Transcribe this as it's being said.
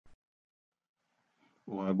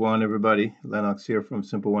Wagwan everybody, Lennox here from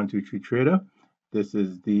Simple123 Trader. This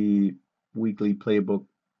is the weekly playbook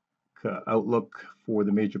outlook for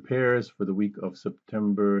the major pairs for the week of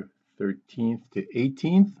September 13th to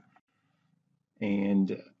 18th.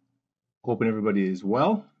 And hoping everybody is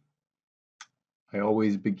well. I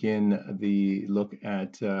always begin the look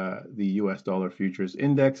at the US dollar futures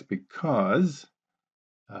index because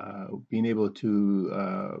being able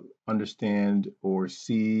to understand or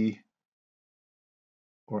see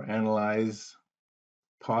or analyze,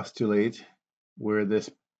 postulate where this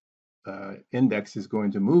index is going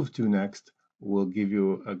to move to next will give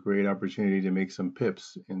you a great opportunity to make some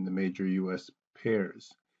pips in the major US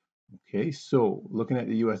pairs. Okay, so looking at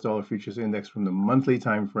the US dollar futures index from the monthly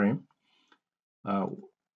time frame,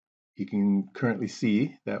 you can currently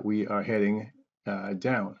see that we are heading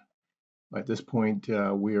down. At this point,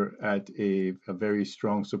 we're at a very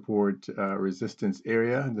strong support resistance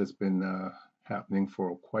area that's been happening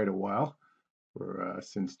for quite a while.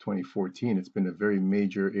 Since 2014, it's been a very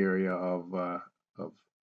major area of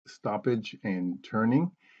stoppage and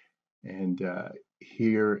turning. And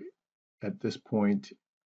here at this point,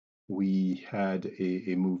 we had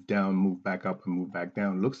a move down, move back up, and move back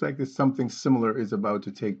down. Looks like something similar is about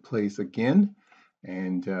to take place again,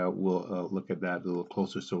 and we'll look at that a little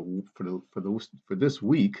closer. So for this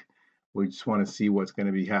week, we just want to see what's going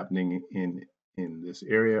to be happening in this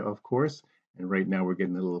area, of course. And right now we're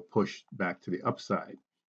getting a little push back to the upside.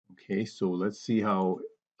 Okay, so let's see how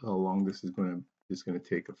long this is going to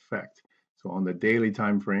take effect. So on the daily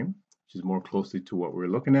time frame, which is more closely to what we're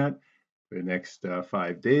looking at for the next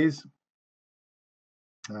 5 days,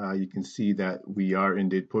 you can see that we are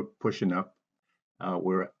indeed pushing up.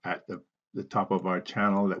 We're at the top of our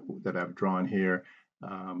channel that I've drawn here.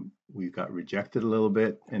 We got rejected a little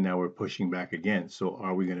bit, and now we're pushing back again. So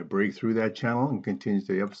are we going to break through that channel and continue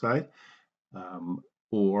to the upside?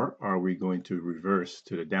 Or are we going to reverse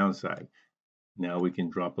to the downside? Now we can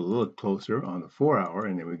drop a little closer on the 4-hour,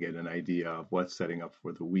 and then we get an idea of what's setting up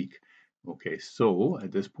for the week. Okay, so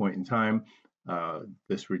at this point in time,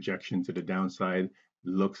 this rejection to the downside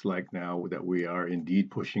looks like now that we are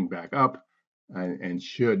indeed pushing back up and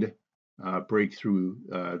should break through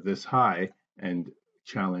this high and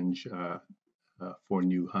challenge for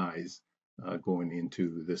new highs going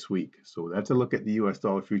into this week. So that's a look at the US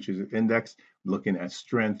dollar futures index, looking at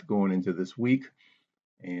strength going into this week.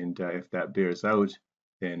 And if that bears out,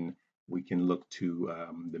 then we can look to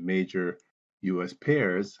the major US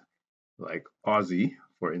pairs like Aussie,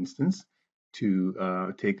 for instance,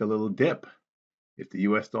 to take a little dip. If the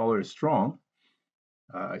US dollar is strong,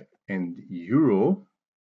 and Euro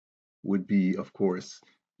would be, of course,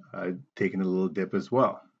 taking a little dip as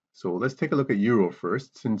well. So let's take a look at Euro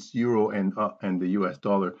first, since Euro and the US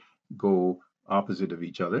dollar go opposite of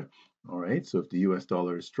each other. All right, so if the US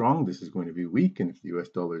dollar is strong, this is going to be weak, and if the US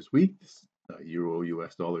dollar is weak, this Euro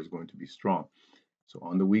US dollar is going to be strong. So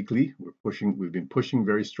on the weekly, we've been pushing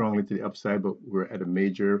very strongly to the upside, but we're at a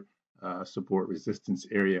major support resistance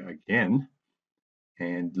area again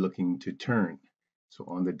and looking to turn. So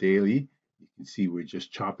on the daily, you can see we're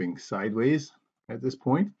just chopping sideways at this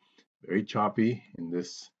point, very choppy in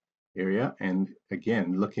this area, and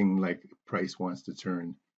again looking like price wants to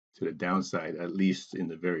turn to the downside, at least in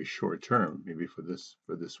the very short term, maybe for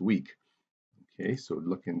this week. Okay, so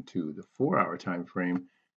looking to the 4-hour time frame,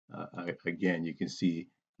 again you can see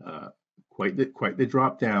quite the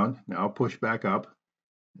drop down. Now push back up,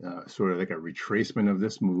 sort of like a retracement of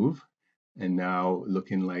this move, and now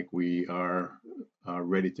looking like we are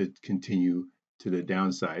ready to continue to the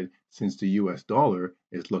downside, since the US dollar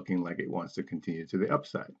is looking like it wants to continue to the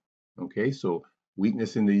upside. Okay, so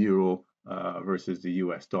weakness in the euro versus the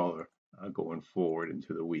US dollar going forward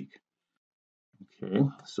into the week. Okay,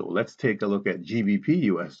 so let's take a look at GBP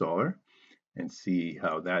US dollar and see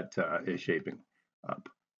how that is shaping up.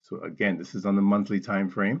 So again, this is on the monthly time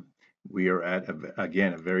frame. We are at,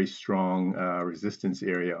 again, a very strong resistance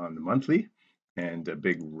area on the monthly, and a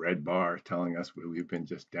big red bar telling us we've been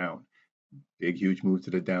just down. Big, huge move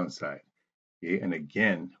to the downside. Okay, and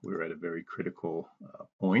again, we're at a very critical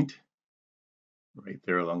point right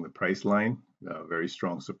there along the price line. Very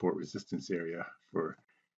strong support resistance area for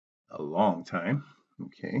a long time.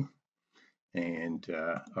 Okay, and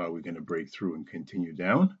are we going to break through and continue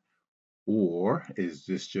down, or is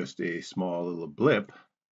this just a small little blip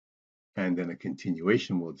and then a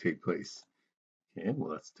continuation will take place? Okay,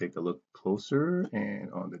 well, let's take a look closer,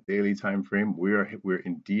 and on the daily time frame, we're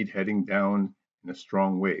indeed heading down in a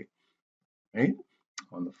strong way. Right,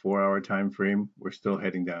 on the 4-hour time frame, we're still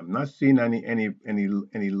heading down. I'm not seeing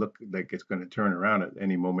any look like it's going to turn around at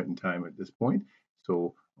any moment in time at this point.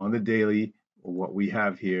 So on the daily, what we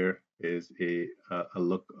have here is a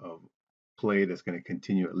look of play that's going to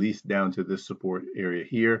continue at least down to this support area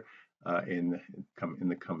here in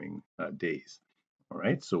the coming days. All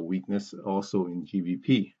right, so weakness also in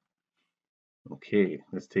GBP. Okay,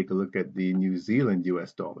 let's take a look at the New Zealand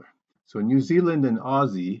US dollar. So New Zealand and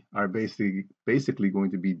Aussie are basically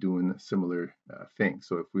going to be doing similar things.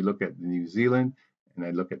 So if we look at the New Zealand and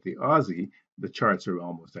I look at the Aussie, the charts are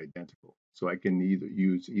almost identical. So I can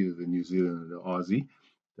use either the New Zealand or the Aussie.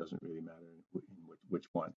 Doesn't really matter in which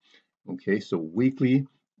one. Okay, so weekly,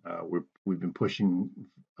 we've been pushing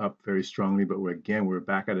up very strongly, but we're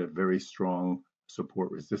back at a very strong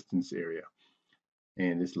support resistance area,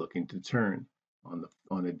 and it's looking to turn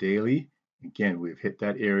on a daily. Again, we've hit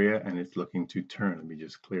that area and it's looking to turn. Let me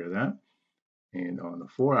just clear that. And on the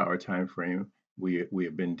 4-hour time frame, we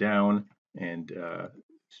have been down and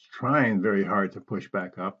trying very hard to push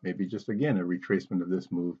back up. Maybe just again a retracement of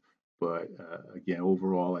this move, but again,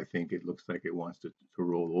 overall, I think it looks like it wants to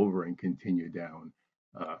roll over and continue down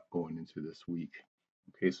going into this week.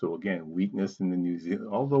 Okay, so again, weakness in the New Zealand.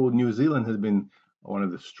 Although New Zealand has been one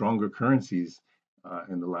of the stronger currencies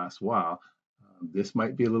in the last while, this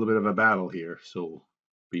might be a little bit of a battle here. So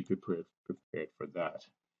be prepared for that.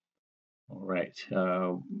 All right.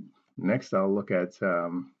 Next, I'll look at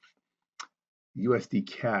USD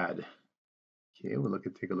CAD. Okay,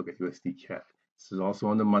 take a look at USD CAD. This is also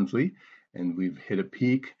on the monthly, and we've hit a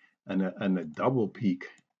peak and a double peak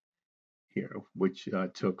here, which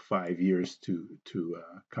took 5 years to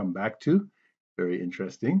come back to. Very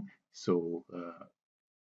interesting. So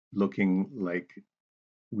looking like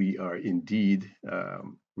we are indeed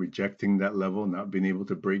rejecting that level, not being able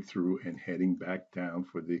to break through and heading back down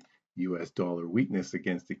for the US dollar weakness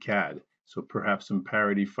against the CAD. So perhaps some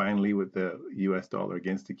parity finally with the US dollar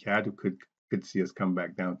against the CAD could see us come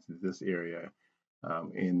back down to this area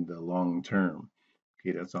in the long term.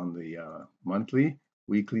 Okay, that's on the monthly,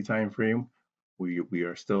 weekly time frame. We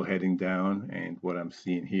are still heading down, and what I'm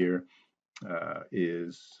seeing here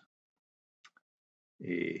is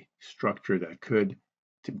a structure that could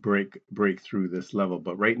break through this level.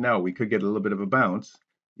 But right now, we could get a little bit of a bounce.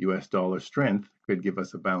 US dollar strength could give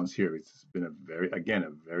us a bounce here. It's been a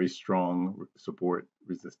very strong support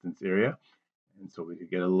resistance area. And so we could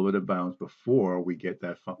get a little bit of bounce before we get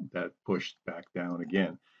that pushed back down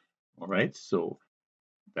again. All right, so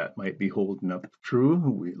that might be holding up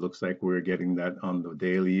true. It looks like we're getting that on the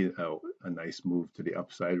daily, a nice move to the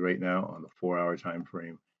upside right now on the 4-hour time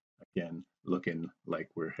frame. Again, looking like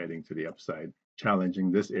we're heading to the upside,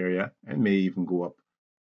 challenging this area, and may even go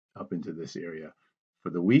up into this area. For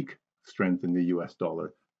the week, strength in the US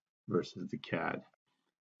dollar versus the CAD.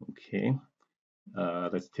 Okay,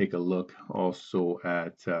 let's take a look also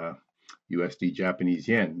at USD Japanese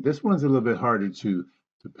yen. This one's a little bit harder to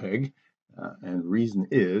peg, and reason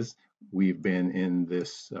is we've been in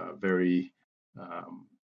this very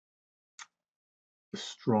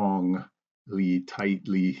strongly,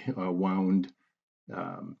 tightly wound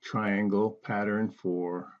triangle pattern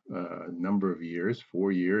for a number of years,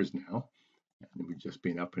 4 years now. And we've just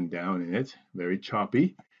been up and down in it, very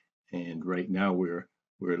choppy. And right now we're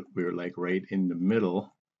like right in the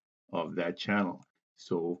middle of that channel.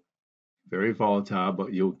 So very volatile,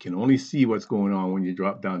 but you can only see what's going on when you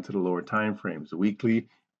drop down to the lower time frames.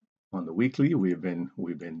 On the weekly, we've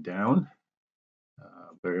been down,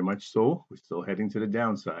 very much so. We're still heading to the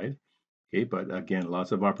downside. Okay, but again,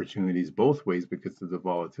 lots of opportunities both ways because of the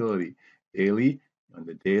volatility. Daily, on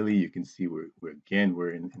the daily, you can see we're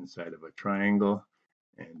inside of a triangle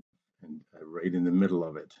and right in the middle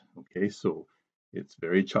of it. Okay, so it's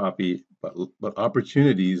very choppy, but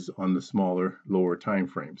opportunities on the smaller, lower time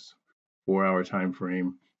frames. 4-hour time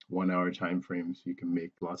frame, 1-hour time frames, you can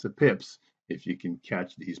make lots of pips if you can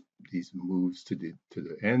catch these moves to the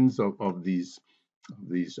ends of these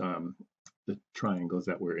the triangles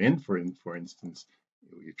that we're in. For instance,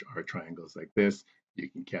 our triangles like this, you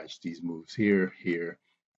can catch these moves here, here,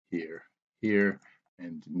 here, here,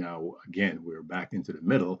 and now again we're back into the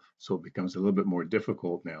middle, so it becomes a little bit more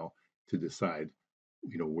difficult now to decide,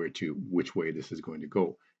 which way this is going to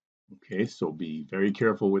go. Okay, so be very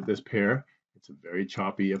careful with this pair. It's a very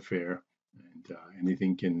choppy affair, and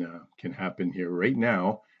anything can happen here. Right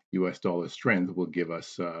now, U.S. dollar strength will give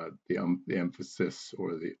us the emphasis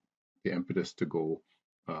or the impetus to go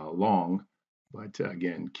long, but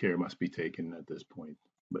again, care must be taken at this point.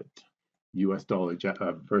 But U.S. dollar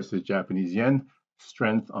versus Japanese yen,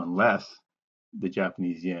 strength unless the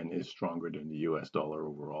Japanese yen is stronger than the U.S. dollar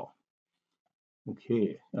overall.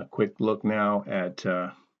 Okay, a quick look now at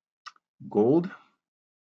gold.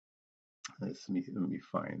 Let me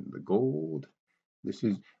find the gold. This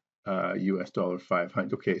is US dollar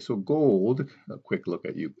 500. Okay, so gold, a quick look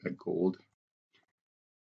at gold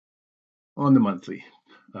on the monthly.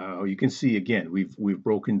 You can see again, we've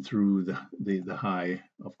broken through the high,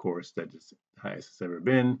 of course, that is the highest it's ever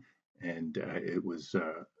been, and it was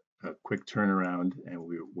a quick turnaround, and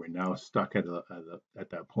we're now stuck at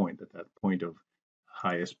that point of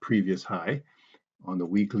highest previous high. On the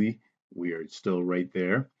weekly, we are still right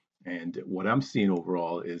there. And what I'm seeing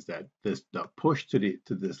overall is that the push to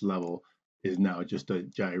this level is now just a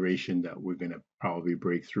gyration that we're going to probably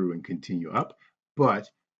break through and continue up.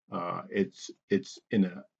 But it's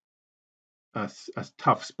in a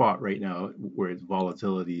tough spot right now where its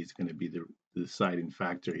volatility is going to be the deciding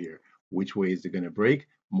factor here. Which way is it going to break?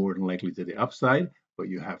 More than likely to the upside, but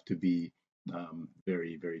you have to be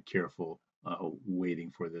very, very careful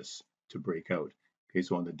waiting for this to break out. Okay,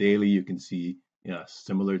 so on the daily, you can see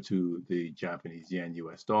similar to the Japanese yen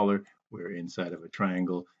US dollar, we're inside of a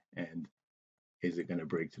triangle. And is it going to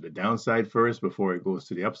break to the downside first before it goes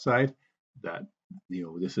to the upside? That,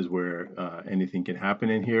 this is where anything can happen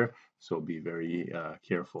in here. So be very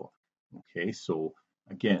careful. Okay, so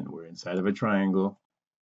again, we're inside of a triangle.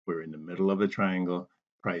 We're in the middle of the triangle.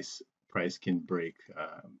 Price can break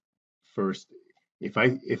first. If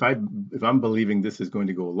I'm believing this is going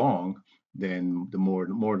to go long, then the more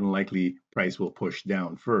than likely price will push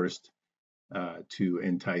down first to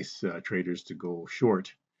entice traders to go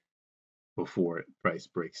short before price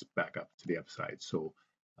breaks back up to the upside. So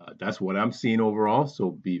that's what I'm seeing overall.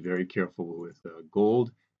 So be very careful with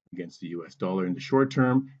gold against the US dollar in the short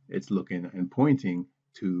term. It's looking and pointing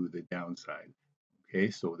to the downside. Okay,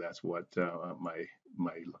 so that's what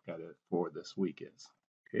my look at it for this week is.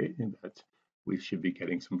 Okay, and that we should be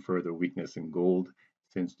getting some further weakness in gold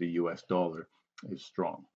since the US dollar is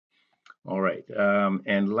strong. All right,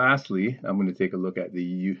 and lastly, I'm going to take a look at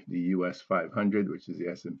the US 500, which is the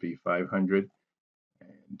S&P 500,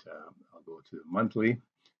 and I'll go to the monthly.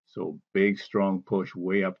 So big, strong push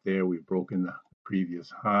way up there. We've broken the previous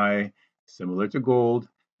high, similar to gold,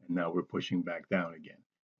 and now we're pushing back down again.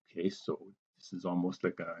 Okay, so this is almost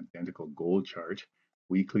like an identical gold chart.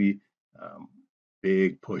 Weekly,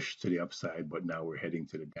 big push to the upside, but now we're heading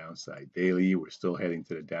to the downside. Daily, we're still heading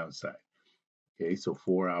to the downside. Okay, so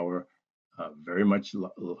 4 hour, very much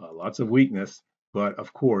lots of weakness, but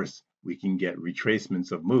of course we can get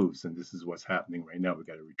retracements of moves, and this is what's happening right now. We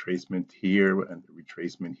got a retracement here and a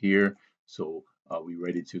retracement here. So are we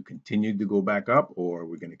ready to continue to go back up, or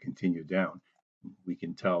we're going to continue down? We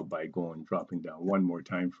can tell by dropping down one more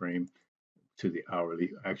time frame to the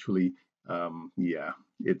hourly. Actually, yeah,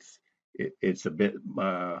 it's a bit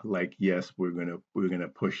like, yes, we're gonna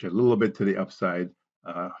push a little bit to the upside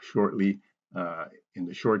shortly in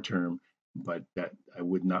the short term, but that I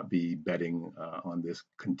would not be betting on this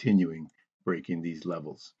continuing breaking these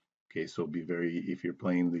levels. Okay, so be very, if you're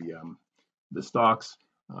playing the stocks,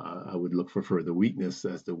 I would look for further weakness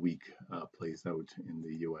as the week plays out in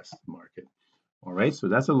the U.S. market. All right, so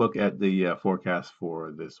that's a look at the forecast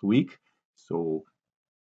for this week. So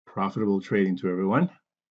profitable trading to everyone.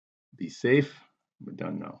 Be safe. We're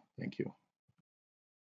done now. Thank you.